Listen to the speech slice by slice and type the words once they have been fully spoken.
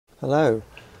Hello.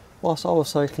 Whilst I was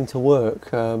cycling to work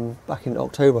back in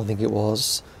October, I think it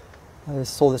was, I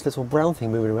saw this little brown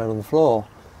thing moving around on the floor.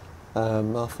 I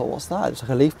thought, what's that? It was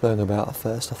like a leaf blowing about at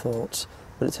first, I thought.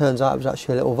 But it turns out it was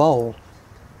actually a little vole.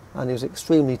 And it was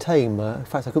extremely tame. In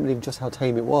fact, I couldn't believe just how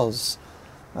tame it was.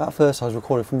 At first I was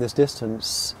recording from this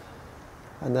distance.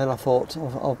 And then I thought,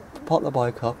 I'll park the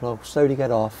bike up and I'll slowly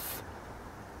get off.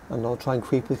 And I'll try and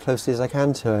creep as closely as I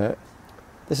can to it.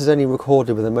 This is only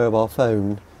recorded with a mobile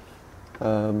phone.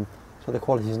 So the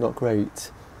quality is not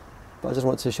great. But I just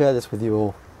wanted to share this with you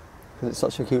all. Because it's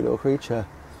such a cute little creature.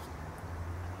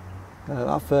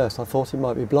 At first I thought it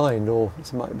might be blind or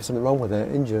there might be something wrong with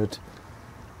it, injured.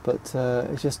 But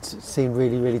it just seemed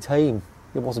really, really tame.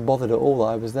 It wasn't bothered at all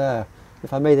that I was there.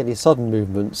 If I made any sudden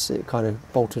movements, it kind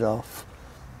of bolted off.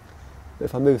 But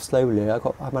if I moved slowly,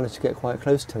 I managed to get quite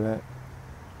close to it.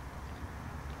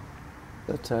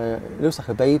 But it looks like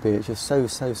a baby. It's just so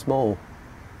small.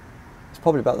 It's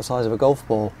probably about the size of a golf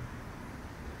ball.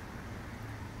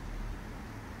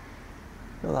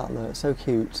 Look at that, look, it's so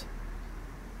cute.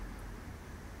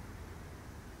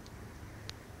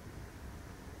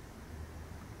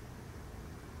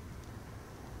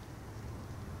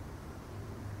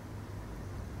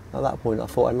 At that point I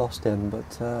thought I lost him,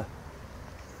 but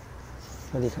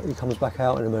then he comes back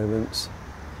out in a moment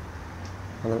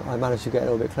and I managed to get a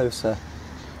little bit closer.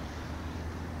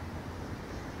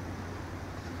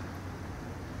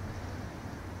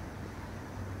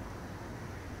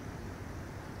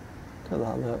 Look at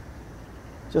that, look.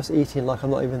 Just eating like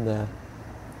I'm not even there.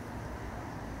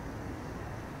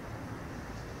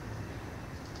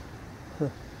 Huh.